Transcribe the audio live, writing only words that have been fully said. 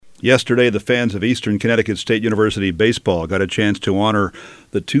Yesterday, the fans of Eastern Connecticut State University baseball got a chance to honor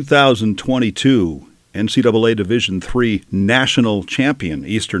the 2022 NCAA Division III national champion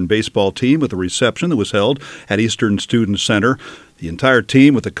Eastern baseball team with a reception that was held at Eastern Student Center. The entire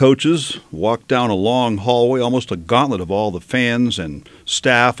team with the coaches walked down a long hallway, almost a gauntlet of all the fans and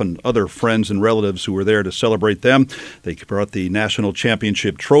staff and other friends and relatives who were there to celebrate them. They brought the national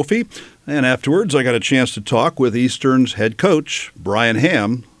championship trophy, and afterwards I got a chance to talk with Eastern's head coach, Brian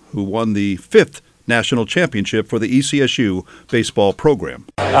Hamm, who won the 5th national championship for the ECSU baseball program.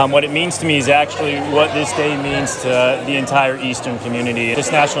 What it means to me is actually what this day means to the entire Eastern community.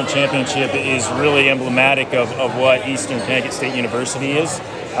 This national championship is really emblematic of what Eastern Connecticut State University is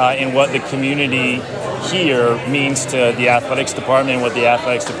and what the community here means to the athletics department and what the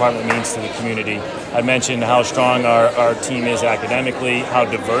athletics department means to the community. I mentioned how strong our team is academically, how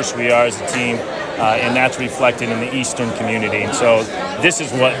diverse we are as a team, and that's reflected in the Eastern community. And so this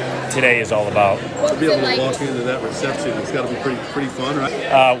is what today is all about. To be able to walk into that reception, it's got to be pretty fun,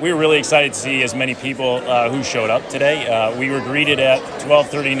 right? We were really excited to see as many people who showed up today. We were greeted at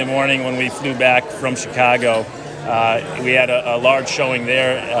 12:30 in the morning when we flew back from Chicago. We had a large showing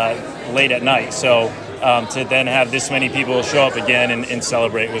there late at night. So to then have this many people show up again and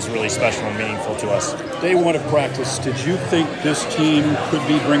celebrate was really special and meaningful to us. Day one of practice, did you think this team could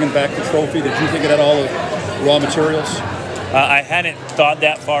be bringing back the trophy? Did you think it had all the raw materials? I hadn't thought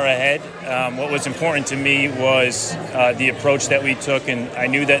that far ahead. What was important to me was the approach that we took, and I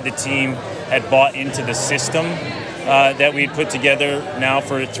knew that the team had bought into the system that we'd put together now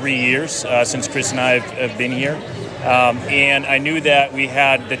for 3 years since Chris and I have been here. And I knew that we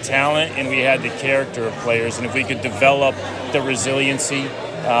had the talent and we had the character of players, and if we could develop the resiliency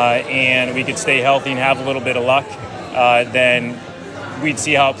and we could stay healthy and have a little bit of luck, then we'd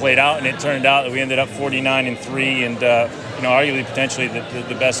see how it played out. And it turned out that we ended up 49-3 and arguably potentially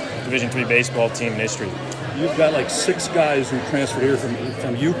the best Division III baseball team in history. You've got like 6 guys who transferred here from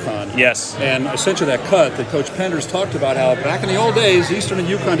UConn. Yes. And I sent you that cut that Coach Penders talked about how back in the old days, Eastern and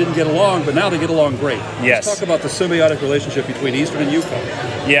UConn didn't get along, but now they get along great. Yes. Let's talk about the symbiotic relationship between Eastern and UConn.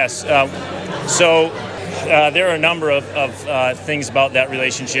 Yes. There are a number of things about that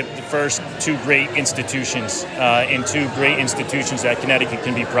relationship. The first, 2 great institutions, and 2 great institutions that Connecticut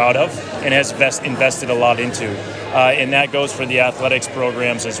can be proud of and has invested a lot into. And that goes for the athletics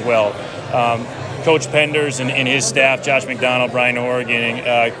programs as well. Coach Penders and his staff, Josh McDonald, Brian Horgan,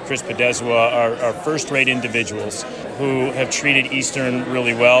 and Chris Podeswa, are first-rate individuals who have treated Eastern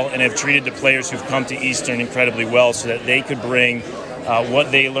really well and have treated the players who've come to Eastern incredibly well so that they could bring what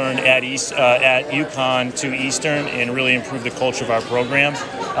they learned at UConn to Eastern and really improve the culture of our program.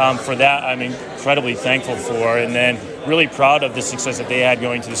 For that, I'm incredibly thankful for, and then really proud of the success that they had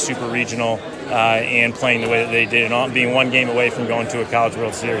going to the Super Regional and playing the way that they did, and being 1 game away from going to a College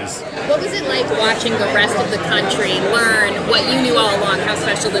World Series. What was it like watching the rest of the country learn what you knew all along, how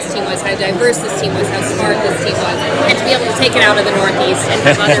special this team was, how diverse this team was, how smart this team was, and to be able to take it out of the Northeast and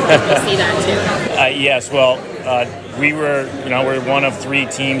have other people see that too? Yes, well, we're one of 3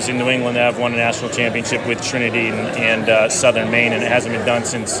 teams in New England that have won a national championship with Trinity and Southern Maine, and it hasn't been done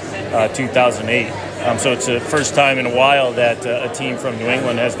since 2008. So it's the first time in a while that a team from New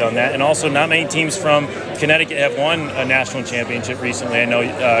England has done that. And also not many teams from Connecticut have won a national championship recently. I know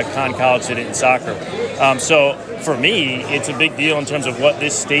Conn College did it in soccer. So for me, it's a big deal in terms of what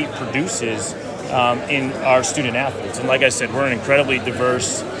this state produces in our student athletes. And like I said, we're an incredibly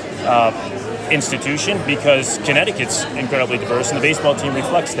diverse institution because Connecticut's incredibly diverse, and the baseball team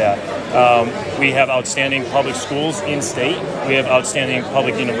reflects that. We have outstanding public schools in state, we have outstanding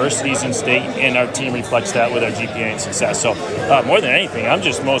public universities in state, and our team reflects that with our GPA and success. So more than anything, I'm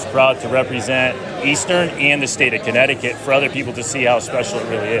just most proud to represent Eastern and the state of Connecticut for other people to see how special it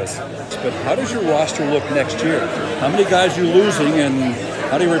really is. But how does your roster look next year? How many guys are you losing, and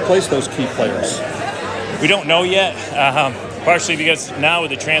how do you replace those key players? We don't know yet. Partially because now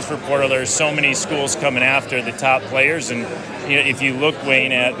with the transfer portal, there's so many schools coming after the top players, and if you look,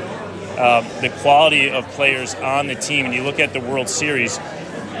 Wayne, at the quality of players on the team, and you look at the World Series,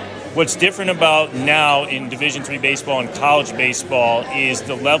 what's different about now in Division III baseball and college baseball is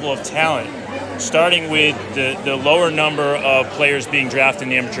the level of talent, starting with the lower number of players being drafted in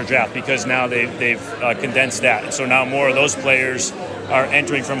the amateur draft, because now they've condensed that. And so now more of those players are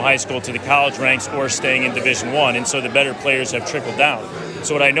entering from high school to the college ranks or staying in Division I, and so the better players have trickled down.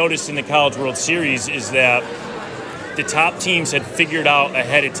 So what I noticed in the College World Series is that the top teams had figured out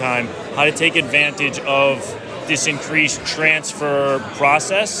ahead of time how to take advantage of this increased transfer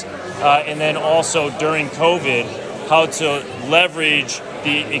process, and then also during COVID, how to leverage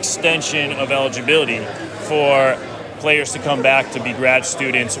the extension of eligibility for players to come back to be grad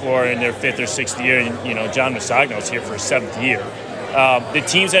students or in their 5th or 6th year. And, John Masagno's here for his 7th year. The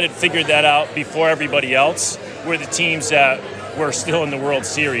teams that had figured that out before everybody else were the teams that were still in the World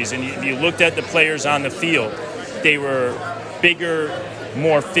Series. And if you looked at the players on the field, they were bigger,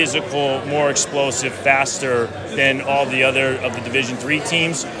 more physical, more explosive, faster than all the other of the Division III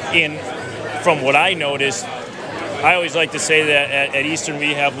teams. And from what I noticed, I always like to say that at Eastern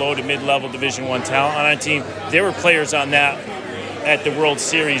we have low to mid-level Division I talent on our team. There were players on that at the World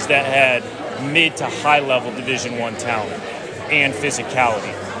Series that had mid to high-level Division I talent and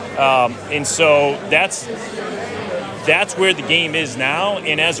physicality. And so that's where the game is now.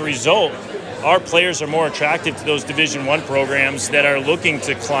 And as a result, our players are more attractive to those Division I programs that are looking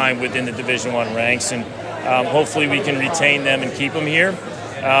to climb within the Division I ranks. And hopefully we can retain them and keep them here.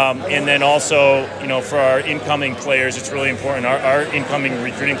 And then also, for our incoming players, it's really important. Our incoming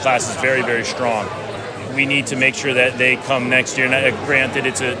recruiting class is very, very strong. We need to make sure that they come next year. And granted,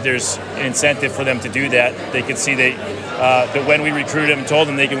 there's an incentive for them to do that. They can see that when we recruited them and told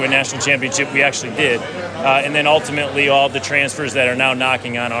them they could win national championship, we actually did. And then ultimately, all the transfers that are now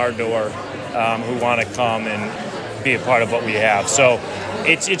knocking on our door who want to come and be a part of what we have. So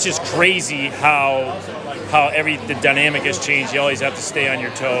it's just crazy how the dynamic has changed. You always have to stay on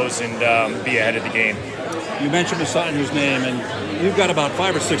your toes and be ahead of the game. You mentioned Masagno's name, and you've got about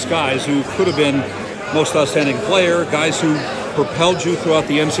 5 or 6 guys who could have been most outstanding player, guys who propelled you throughout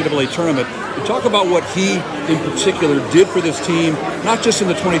the NCAA tournament. You talk about what he, in particular, did for this team, not just in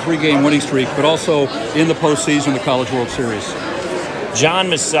the 23-game winning streak, but also in the postseason, the College World Series. John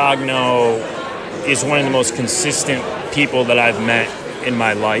Masagno is one of the most consistent people that I've met in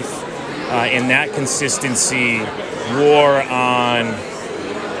my life. And that consistency wore on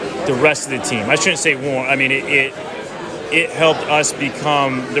the rest of the team. I shouldn't say wore. I mean, it helped us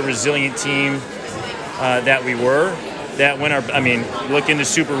become the resilient team that we were. That look into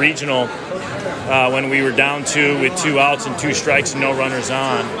Super Regional when we were down 2 with 2 outs and 2 strikes and no runners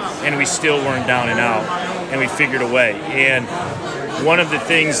on, and we still weren't down and out, and we figured a way. And one of the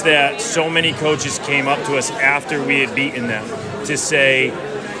things that so many coaches came up to us after we had beaten them to say,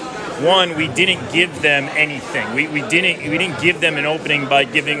 one, we didn't give them anything. We didn't give them an opening by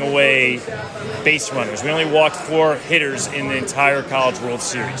giving away base runners. We only walked 4 hitters in the entire College World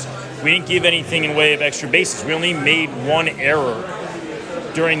Series. We didn't give anything in way of extra bases. We only made 1 error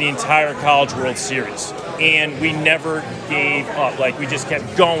during the entire College World Series. And we never gave up. We just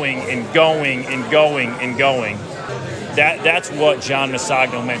kept going and going and going and going. That's what John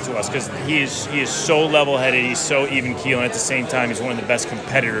Masagno meant to us, because he is so level-headed, he's so even-keel, and at the same time, he's one of the best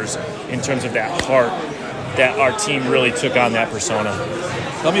competitors in terms of that heart that our team really took on that persona.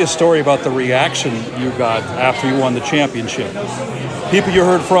 Tell me a story about the reaction you got after you won the championship. People you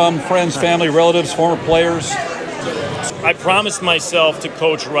heard from, friends, family, relatives, former players. I promised myself to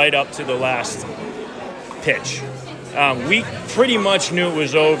coach right up to the last pitch. We pretty much knew it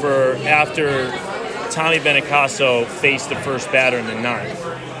was over after Tommy Benicasso faced the first batter in the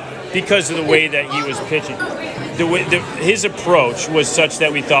 9th because of the way that he was pitching. His approach was such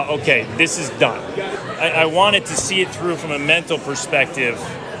that we thought, okay, this is done. I wanted to see it through from a mental perspective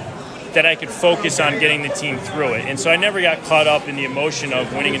that I could focus on getting the team through it. And so I never got caught up in the emotion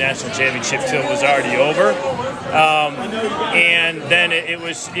of winning a national championship till it was already over. And then it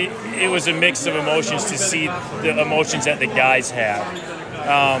was a mix of emotions to see the emotions that the guys had.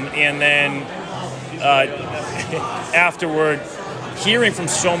 And then afterward, hearing from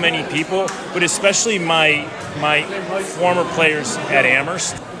so many people, but especially my former players at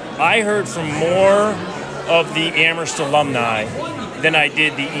Amherst, I heard from more of the Amherst alumni than I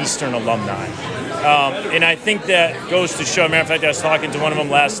did the Eastern alumni. And I think that goes to show, matter of fact, I was talking to one of them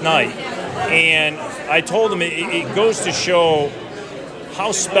last night, and I told him it goes to show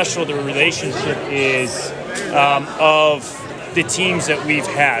how special the relationship is of the teams that we've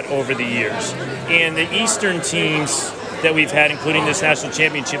had over the years. And the Eastern teams that we've had, including this national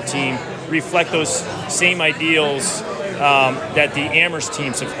championship team, reflect those same ideals that the Amherst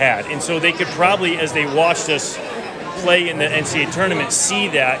teams have had. And so they could probably, as they watched us play in the NCAA tournament, see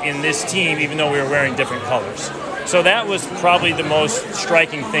that in this team, even though we were wearing different colors. So that was probably the most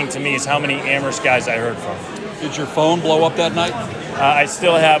striking thing to me, is how many Amherst guys I heard from. Did your phone blow up that night? I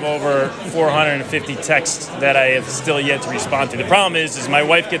still have over 450 texts that I have still yet to respond to. The problem is my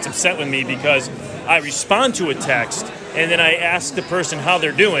wife gets upset with me because I respond to a text and then I ask the person how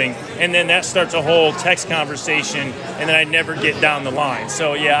they're doing, and then that starts a whole text conversation, and then I never get down the line.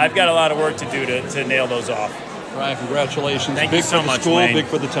 So yeah, I've got a lot of work to do to nail those off. Brian, congratulations. Thank big you so for the much, school, Wayne. Big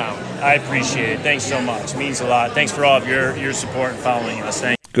for the town. I appreciate it. Thanks so much. It means a lot. Thanks for all of your support and following us.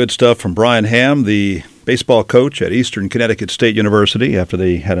 Thank you. Good stuff from Brian Hamm, the baseball coach at Eastern Connecticut State University, after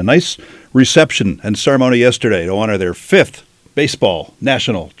they had a nice reception and ceremony yesterday to honor their 5th baseball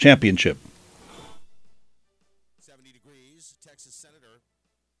national championship. 70 degrees, Texas Senator.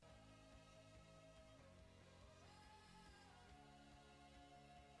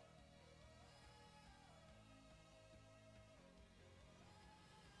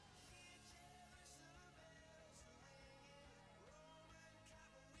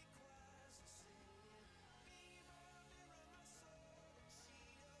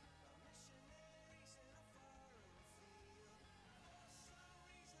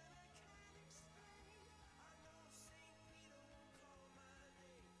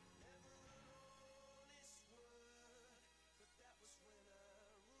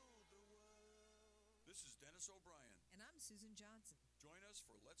 This is Dennis O'Brien. And I'm Susan Johnson. Join us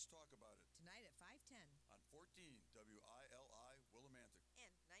for Let's Talk About It Tonight at 5:10 on 14 WILI Willimantic.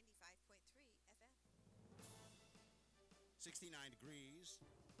 and 95.3 FM. 69 degrees.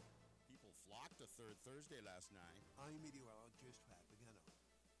 People flocked to Third Thursday last night. I'm meteorologist Pat Pagano.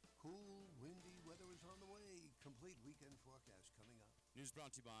 Cool, windy weather is on the way. Complete weekend forecast coming up. News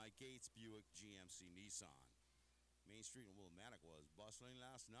brought to you by Gates Buick GMC Nissan. Main Street in Willimantic was bustling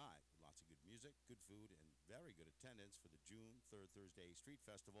last night with lots of good music, good food, and very good attendance for the June 3rd Thursday Street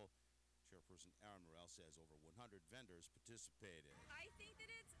Festival. Chairperson Aaron Morrell says over 100 vendors participated. I think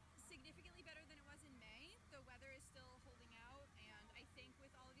that it's significantly better than it was in May. The weather is still holding out, and I think with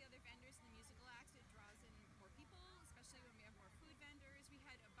all of the other vendors and the musical acts, it draws in more people, especially when we have more food vendors. We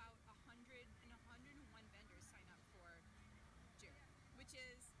had about 101 vendors sign up for June, which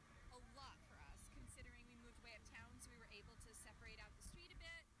is a lot for us, considering we moved way uptown, so we were able to separate out the street a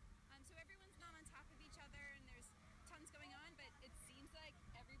bit. So everyone's not on top of each other, and there's tons going on, but it seems like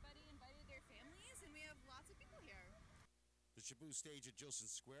everybody invited their families, and we have lots of people here. The Shabu stage at Gilson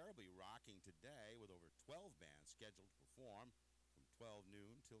Square will be rocking today with over 12 bands scheduled to perform from 12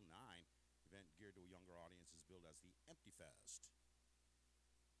 noon till 9. The event geared to a younger audience is billed as the Empty Fest.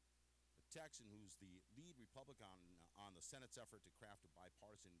 The Texan, who's the lead Republican on the Senate's effort to craft a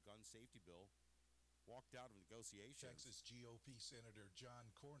bipartisan gun safety bill, walked out of negotiations. Texas GOP Senator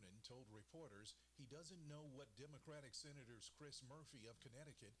John Cornyn told reporters he doesn't know what Democratic Senators Chris Murphy of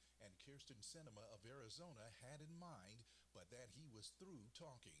Connecticut and Kyrsten Sinema of Arizona had in mind, but that he was through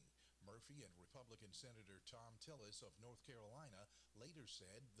talking. Murphy and Republican Senator Tom Tillis of North Carolina later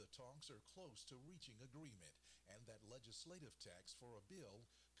said the talks are close to reaching agreement and that legislative text for a bill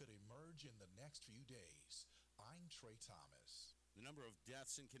could emerge in the next few days. I'm Trey Thomas. The number of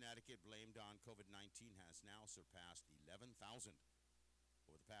deaths in Connecticut blamed on COVID-19 has now surpassed 11,000.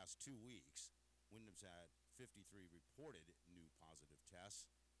 Over the past 2 weeks, Wyndham's had 53 reported new positive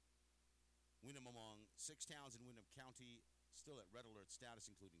tests. Wyndham, among 6 towns in Wyndham County, still at red alert status,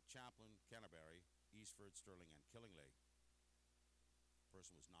 including Chaplin, Canterbury, Eastford, Sterling, and Killingly. A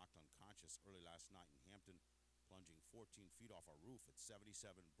person was knocked unconscious early last night in Hampton, plunging 14 feet off a roof at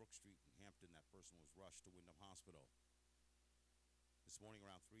 77 Brook Street in Hampton. That person was rushed to Wyndham Hospital. This morning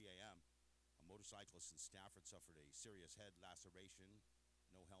around 3 a.m., a motorcyclist in Stafford suffered a serious head laceration,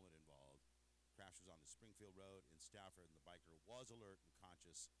 no helmet involved. Crash was on the Springfield Road in Stafford, and the biker was alert and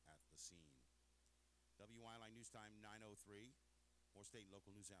conscious at the scene. WILI News Time 9:03. More state and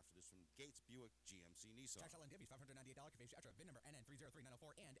local news after this from Gates Buick GMC Nissan. Tax LNW $598 Cafe Extra VIN number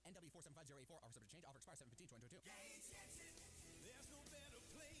NN303904 and NW4750884. Offer subject to change. Offer expires 7/15/2022. There's no better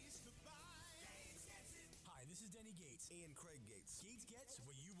place to buy. Hi, this is Denny Gates and Craig Gates. Gates gets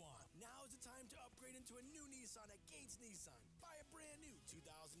what you want. Now is the time to upgrade into a new Nissan at Gates Nissan. Buy a brand new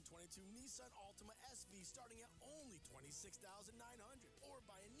 2022 Nissan Altima SV starting at only $26,900, or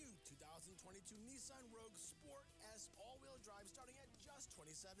buy a new 2022 Nissan Rogue Sport S all-wheel drive starting at just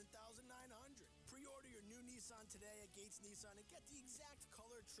 $27,900. Pre-order your new Nissan today at Gates Nissan and get the exact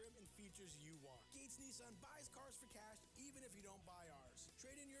color, trim, and features you want. Gates Nissan buys cars for cash even if you don't buy ours.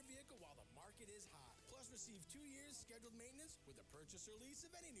 Trade in your vehicle while the market is hot. Plus receive 2 years scheduled maintenance with a purchase or lease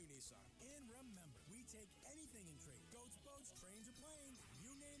of any new Nissan. And remember, we take anything in trade. Goats, boats, trains, or planes.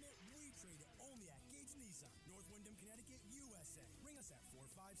 You name it, we trade it only at Gates Nissan, North Wyndham, Connecticut, USA. Ring us at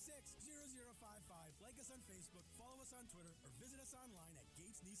 456-0055. Like us on Facebook, follow us on Twitter, or visit us online at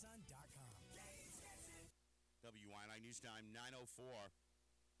gatesnissan.com. WILI News Time 9:04.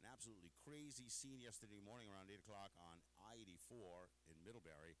 An absolutely crazy scene yesterday morning around 8 o'clock on I-84 in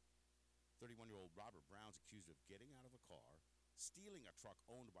Middlebury. 31-year-old Robert Brown's accused of getting out of a car, stealing a truck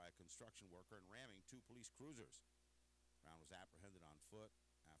owned by a construction worker, and ramming 2 police cruisers. Brown was apprehended on foot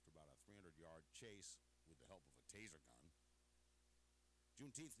after about a 300-yard chase with the help of a taser gun.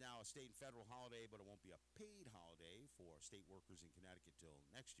 Juneteenth now a state and federal holiday, but it won't be a paid holiday for state workers in Connecticut till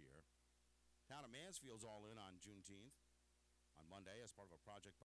next year. Town of Mansfield's all in on Juneteenth on Monday as part of a project